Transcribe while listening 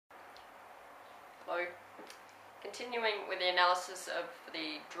Hello. Continuing with the analysis of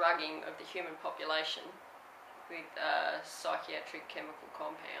the drugging of the human population with psychiatric chemical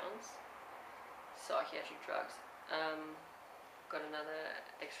compounds, psychiatric drugs. Got another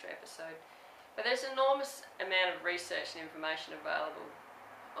extra episode. But there's an enormous amount of research and information available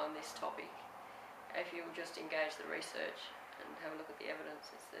on this topic. If you will just engage the research and have a look at the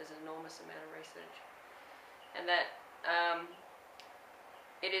evidence, there's an enormous amount of research. And that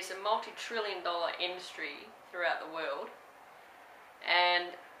it is a multi-trillion-dollar industry throughout the world,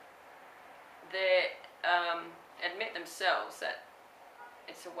 and they admit themselves that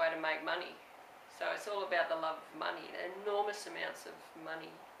it's a way to make money. So it's all about the love of money. Enormous amounts of money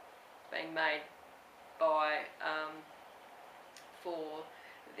being made by for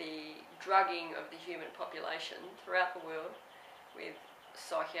the drugging of the human population throughout the world with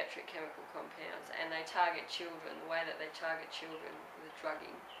psychiatric chemical compounds, and they target children. The way that they target children with the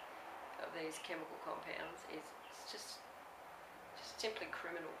drugging of these chemical compounds is just simply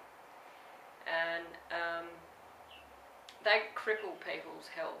criminal. And they cripple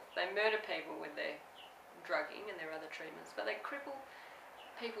people's health. They murder people with their drugging and their other treatments, but they cripple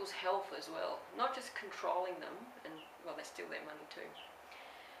people's health as well. Not just controlling them, and well, they steal their money too,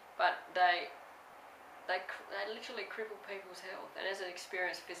 but they literally cripple people's health. And as an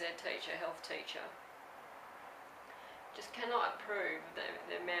experienced phys ed teacher, health teacher, just cannot approve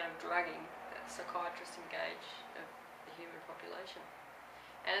the amount of drugging that psychiatrists engage of the human population.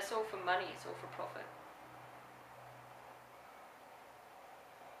 And it's all for money, it's all for profit.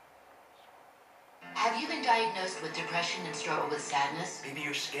 Have you been diagnosed with depression and struggle with sadness? Maybe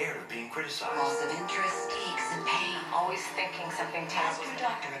you're scared of being criticized. Loss of interest, aches and pain. Always thinking something Ask terrible. your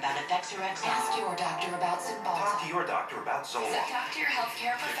doctor about Effects or X. Ask your doctor about Zymbalta. Talk to your doctor about Zola. Talk to your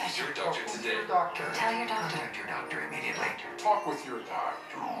healthcare professional. Your doctor today. Doctor. Tell your doctor. Contact your doctor immediately. Talk with your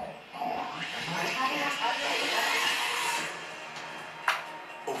doctor.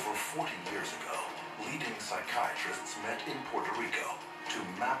 Over 40 years ago, leading psychiatrists met in Puerto Rico to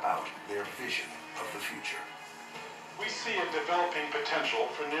map out their vision of the future. We see a developing potential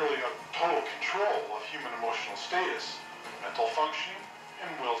for nearly a total control of human emotional status, mental functioning,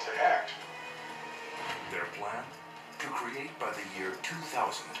 and will to act. Their plan? To create by the year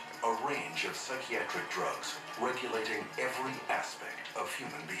 2000 a range of psychiatric drugs regulating every aspect of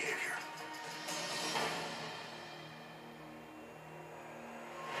human behavior.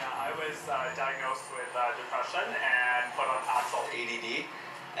 I was diagnosed with depression and put on Paxil. ADD,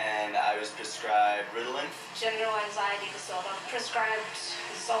 and I was prescribed Ritalin. General anxiety disorder. Prescribed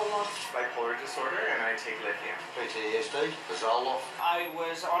Zoloft. Bipolar disorder, and I take lithium. PTSD, Zoloft. I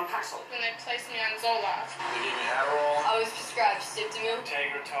was on Paxil. Then they placed me on Zoloft. They give me Adderall. I was prescribed Siptamil,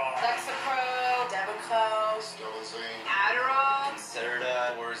 Tegretol. Lexapro, Depakote, Stilazine. Adderall,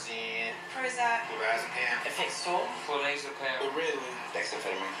 Concerta, Orzine, Prozac, Lorazepam. Effexor. Clonazepam. Ritalin.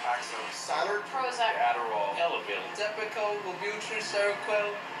 dexamphetamine. Paxil. Cylert. Prozac, Adderall. Elavil. Depakote, Wellbutrin,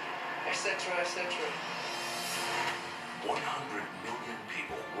 Seroquel, etc., etc. 100 million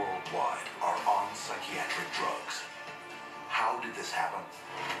people worldwide are on psychiatric drugs. How did this happen?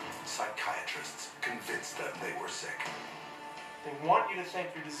 Psychiatrists convinced them they were sick. They want you to think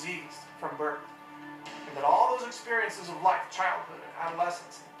you're diseased from birth, and that all those experiences of life, childhood, and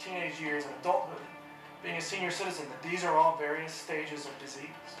adolescence, and teenage years, and adulthood, being a senior citizen, that these are all various stages of disease.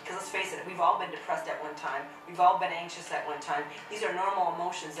 Because let's face it, we've all been depressed at one time. We've all been anxious at one time. These are normal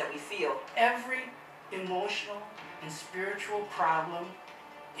emotions that we feel. Every emotional and spiritual problem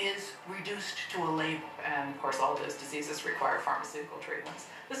is reduced to a label. And of course, all those diseases require pharmaceutical treatments.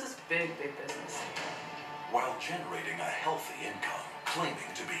 This is big, big business. While generating a healthy income,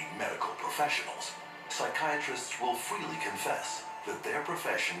 claiming to be medical professionals, psychiatrists will freely confess that their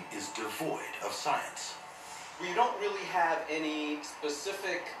profession is devoid of science. We don't really have any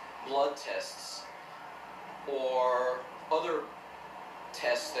specific blood tests or other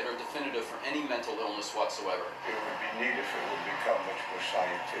tests that are definitive for any mental illness whatsoever. It would be neat if it would become much more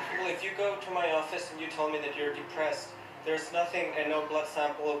scientific. Well, if you go to my office and you tell me that you're depressed, there's nothing, and no blood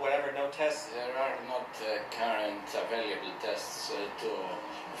sample or whatever, no tests. There are not current available tests to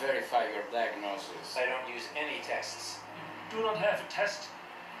verify your diagnosis. I don't use any tests. Do not have a test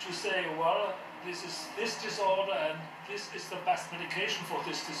to say, well, this is this disorder and this is the best medication for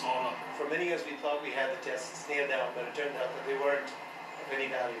this disorder. For many years we thought we had the tests nailed down, but it turned out that they weren't of any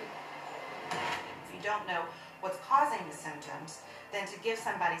value. If you don't know what's causing the symptoms, then to give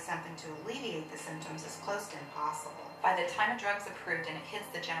somebody something to alleviate the symptoms is close to impossible. By the time a drug's approved and it hits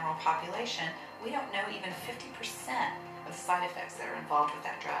the general population, we don't know even 50% of the side effects that are involved with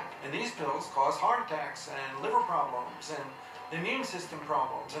that drug. And these pills cause heart attacks and liver problems and immune system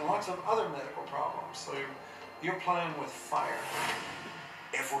problems and lots of other medical problems. So you're playing with fire.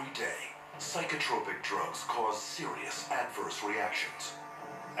 Every day, psychotropic drugs cause serious adverse reactions.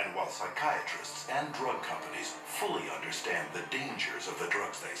 And while psychiatrists and drug companies fully understand the dangers of the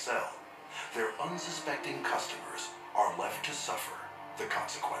drugs they sell, their unsuspecting customers are left to suffer the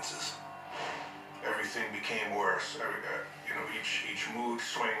consequences. Everything became worse. Each mood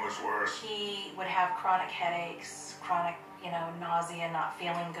swing was worse. He would have chronic headaches, chronic, nausea, not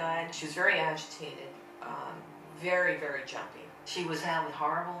feeling good. She was very agitated, very, very jumpy. She was having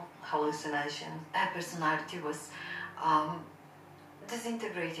horrible hallucinations. Her personality was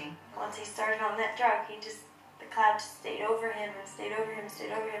disintegrating. Once he started on that drug, the cloud just stayed over him and stayed over him and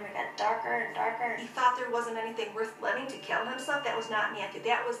stayed over him. It got darker and darker. He thought there wasn't anything worth living to kill himself. That was not Nancy.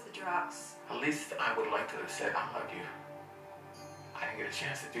 That was the drugs. At least I would like to have said, I love you. I didn't get a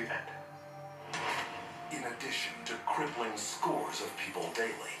chance to do that. In addition to crippling scores of people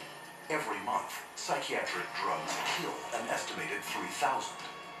daily, every month, psychiatric drugs kill an estimated 3,000.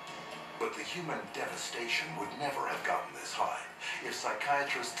 But the human devastation would never have gotten this high if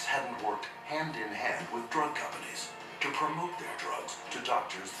psychiatrists hadn't worked hand in hand with drug companies to promote their drugs to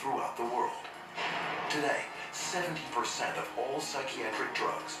doctors throughout the world. Today, 70% of all psychiatric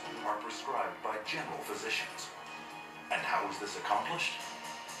drugs are prescribed by general physicians. And how is this accomplished?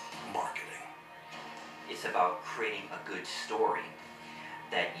 Marketing. It's about creating a good story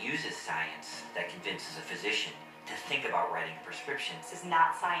that uses science, that convinces a physician to think about writing a prescription. This is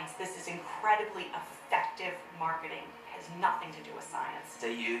not science. This is incredibly effective marketing. It has nothing to do with science.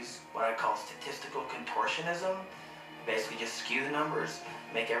 They use what I call statistical contortionism. Basically just skew the numbers,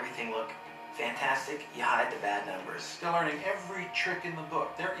 make everything look fantastic, you hide the bad numbers. They're learning every trick in the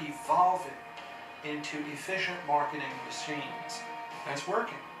book. They're evolving into efficient marketing machines. And it's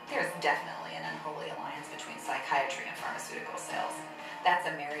working. There's definitely an unholy alliance between psychiatry and pharmaceutical sales. That's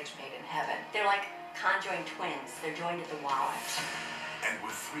a marriage made in heaven. They're like conjoined twins. They're joined at the wallet. And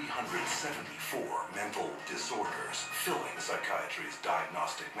with 374 mental disorders filling psychiatry's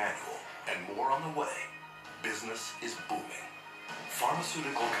diagnostic manual and more on the way, business is booming.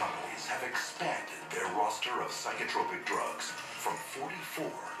 Pharmaceutical companies have expanded their roster of psychotropic drugs from 44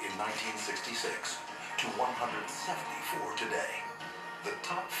 in 1966 to 174 today. The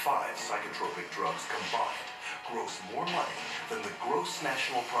top 5 psychotropic drugs combined gross more money than the gross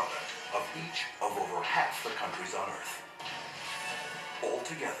national product of each of over half the countries on Earth.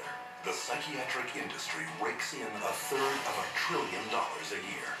 Altogether, the psychiatric industry rakes in $1/3 of $1 trillion a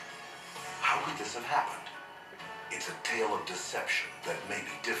year. How could this have happened? It's a tale of deception that may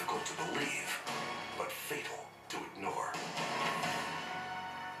be difficult to believe, but fatal to ignore.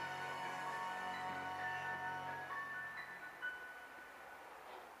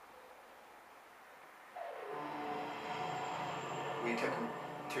 We took him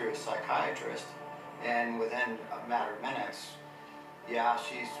to a psychiatrist, and within a matter of minutes, yeah,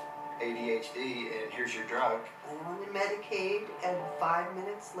 she's ADHD, and here's your drug. On the Medicaid, and 5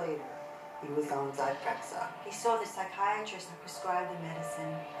 minutes later, he was on Zyprexa. He saw the psychiatrist and prescribed the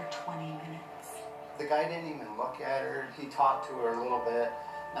medicine for 20 minutes. The guy didn't even look at her. He talked to her a little bit.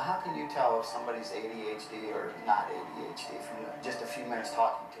 Now, how can you tell if somebody's ADHD or not ADHD from just a few minutes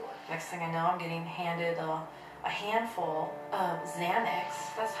talking to her? Next thing I know, I'm getting handed a handful of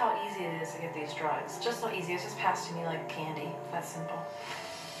Xanax. That's how easy it is to get these drugs. Just so easy. It's just passed to me like candy. That's simple.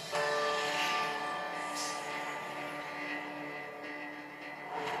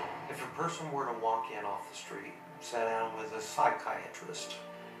 If a person were to walk in off the street, sit down with a psychiatrist,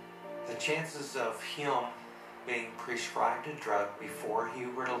 the chances of him being prescribed a drug before he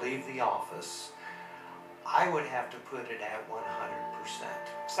were to leave the office, I would have to put it at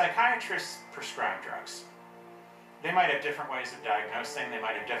 100%. Psychiatrists prescribe drugs. They might have different ways of diagnosing, they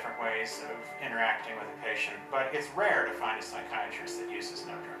might have different ways of interacting with a patient, but it's rare to find a psychiatrist that uses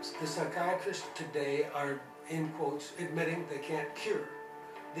no drugs. The psychiatrists today are, in quotes, admitting they can't cure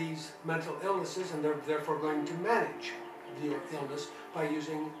these mental illnesses, and they're therefore going to manage the illness by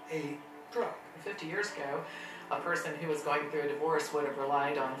using a drug. 50 years ago, a person who was going through a divorce would have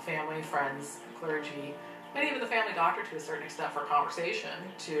relied on family, friends, clergy, and even the family doctor to a certain extent for conversation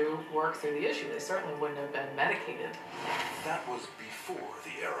to work through the issue. They certainly wouldn't have been medicated. That was before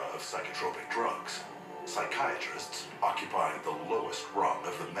the era of psychotropic drugs. Psychiatrists, occupying the lowest rung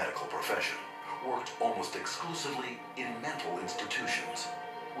of the medical profession, worked almost exclusively in mental institutions.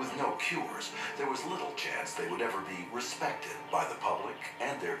 With no cures, there was little chance they would ever be respected by the public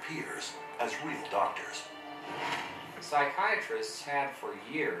and their peers as real doctors. Psychiatrists had for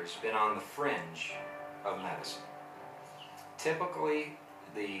years been on the fringe of medicine. Typically,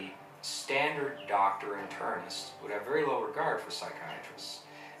 the standard doctor internist would have very low regard for psychiatrists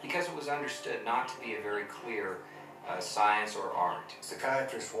because it was understood not to be a very clear science or art.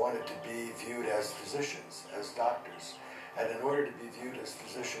 Psychiatrists wanted to be viewed as physicians, as doctors, and in order to be viewed as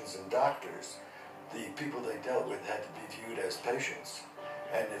physicians and doctors, the people they dealt with had to be viewed as patients.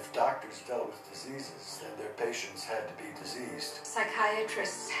 And if doctors dealt with diseases, then their patients had to be diseased.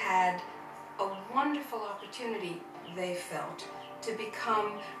 Psychiatrists had a wonderful opportunity, they felt, to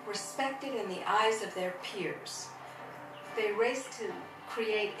become respected in the eyes of their peers. They raced to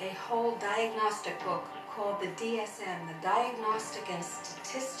create a whole diagnostic book called the DSM, the Diagnostic and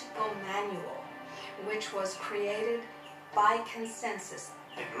Statistical Manual, which was created by consensus.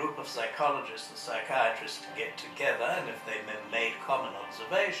 A group of psychologists and psychiatrists get together, and if they've made common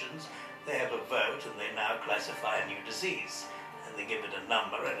observations, they have a vote and they now classify a new disease. And they give it a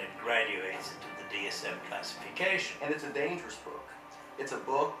number and it graduates into the DSM classification. And it's a dangerous book. It's a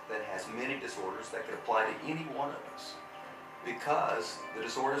book that has many disorders that could apply to any one of us, because the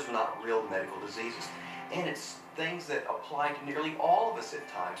disorders are not real medical diseases. And it's things that apply to nearly all of us at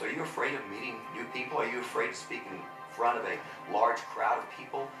times. Are you afraid of meeting new people? Are you afraid to speak in front of a large crowd of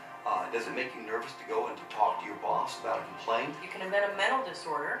people? Does it make you nervous to go and to talk to your boss about a complaint? You can invent a mental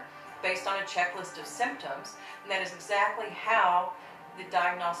disorder based on a checklist of symptoms, and that is exactly how the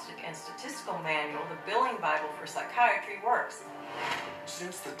Diagnostic and Statistical Manual, the billing Bible for psychiatry, works.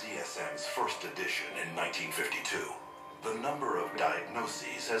 Since the DSM's first edition in 1952, the number of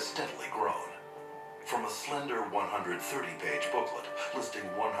diagnoses has steadily grown. From a slender 130-page booklet listing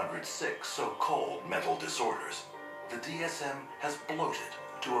 106 so-called mental disorders, the DSM has bloated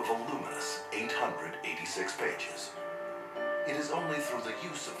to a voluminous 886 pages. It is only through the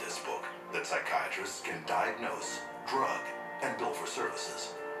use of this book that psychiatrists can diagnose, drug, and bill for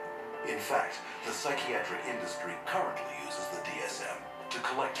services. In fact, the psychiatric industry currently uses the DSM to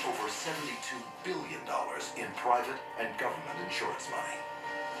collect over $72 billion in private and government insurance money.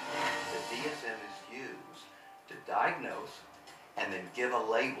 The DSM is used to diagnose and then give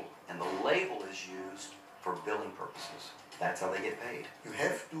a label, and the label is used for billing purposes. That's how they get paid. You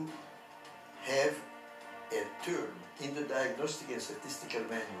have to have a term in the Diagnostic and Statistical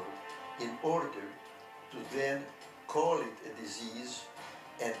Manual in order to then call it a disease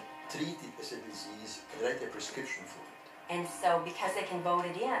and treat it as a disease and write a prescription for it. And so because they can vote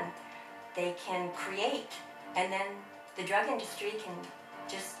it in, they can create, and then the drug industry can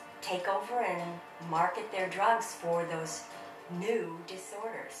just take over and market their drugs for those new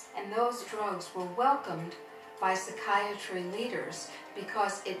disorders. And those drugs were welcomed by psychiatry leaders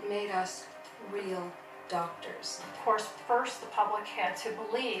because it made us real doctors. Of course, first the public had to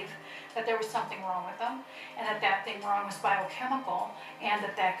believe that there was something wrong with them, and that that thing wrong was biochemical, and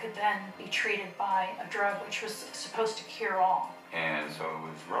that that could then be treated by a drug which was supposed to cure all. And so it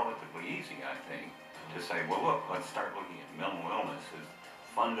was relatively easy, I think, to say, well, look, let's start looking at mental illness as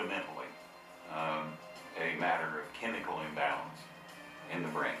fundamentally a matter of chemical imbalance in the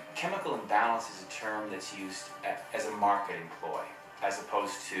brain. Chemical imbalance is a term that's used as a marketing ploy, as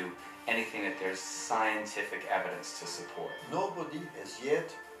opposed to anything that there's scientific evidence to support. Nobody has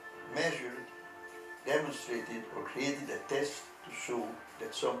yet measured, demonstrated, or created a test to show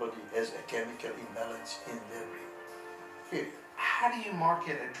that somebody has a chemical imbalance in their brain. Period. How do you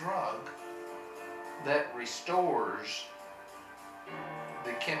market a drug that restores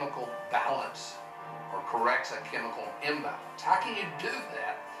the chemical balance or corrects a chemical imbalance? How can you do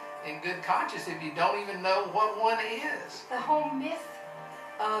that in good conscience if you don't even know what one is? The whole myth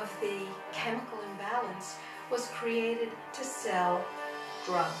of the chemical imbalance was created to sell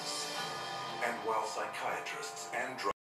drugs. And while psychiatrists and drug